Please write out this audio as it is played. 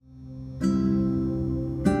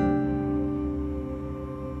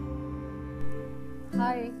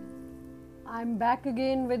Hi, I'm back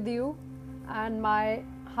again with you, and my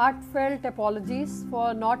heartfelt apologies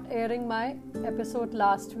for not airing my episode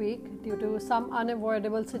last week due to some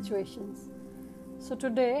unavoidable situations. So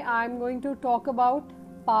today I'm going to talk about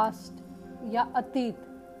past ya ateet.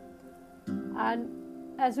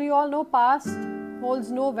 And as we all know, past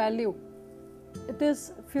holds no value. It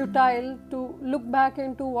is futile to look back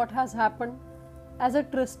into what has happened as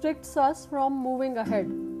it restricts us from moving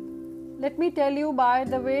ahead. Let me tell you by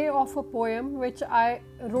the way of a poem which I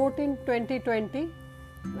wrote in 2020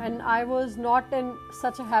 when I was not in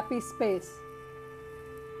such a happy space.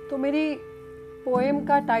 तो मेरी poem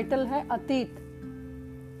का title है अतीत।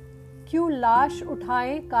 क्यों लाश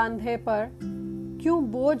उठाएं कांधे पर, क्यों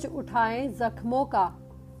बोझ उठाएं जख्मों का,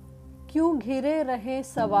 क्यों घिरे रहें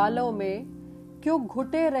सवालों में, क्यों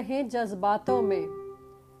घुटे रहें जज्बातों में,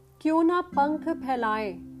 क्यों ना पंख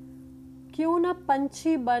फैलाएं, क्यों न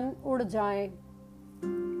पंछी बन उड़ जाएं,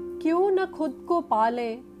 क्यों न खुद को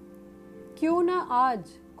पालें, क्यों न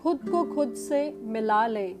आज खुद को खुद से मिला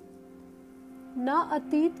लें। ना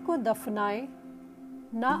अतीत को दफनाएं,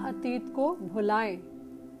 ना अतीत को भुलाएं,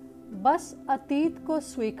 बस अतीत को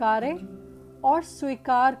स्वीकारें और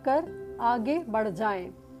स्वीकार कर आगे बढ़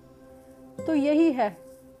जाएं। तो यही है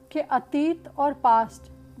कि अतीत और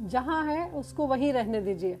पास्ट जहाँ है उसको वहीं रहने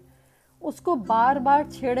दीजिए। उसको बार बार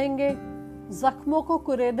छेड़ेंगे, जख्मों को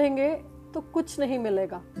कुरेदेंगे तो कुछ नहीं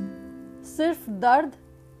मिलेगा, सिर्फ दर्द,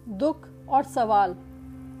 दुख और सवाल,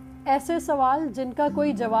 ऐसे सवाल जिनका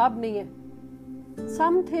कोई जवाब नहीं है।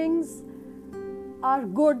 Some things are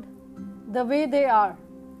good the way they are.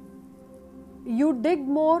 You dig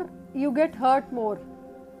more, you get hurt more.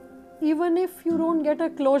 Even if you don't get a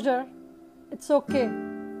closure, it's okay.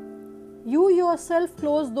 You yourself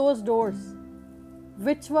close those doors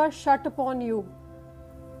which were shut upon you.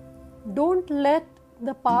 Don't let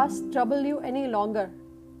the past trouble you any longer.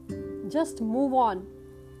 Just move on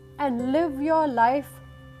and live your life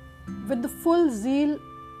with the full zeal,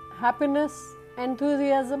 happiness,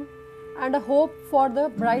 enthusiasm, and a hope for the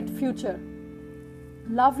bright future.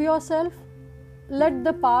 Love yourself. Let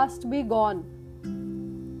the past be gone.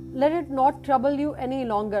 Let it not trouble you any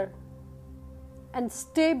longer. And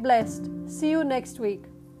stay blessed. See you next week.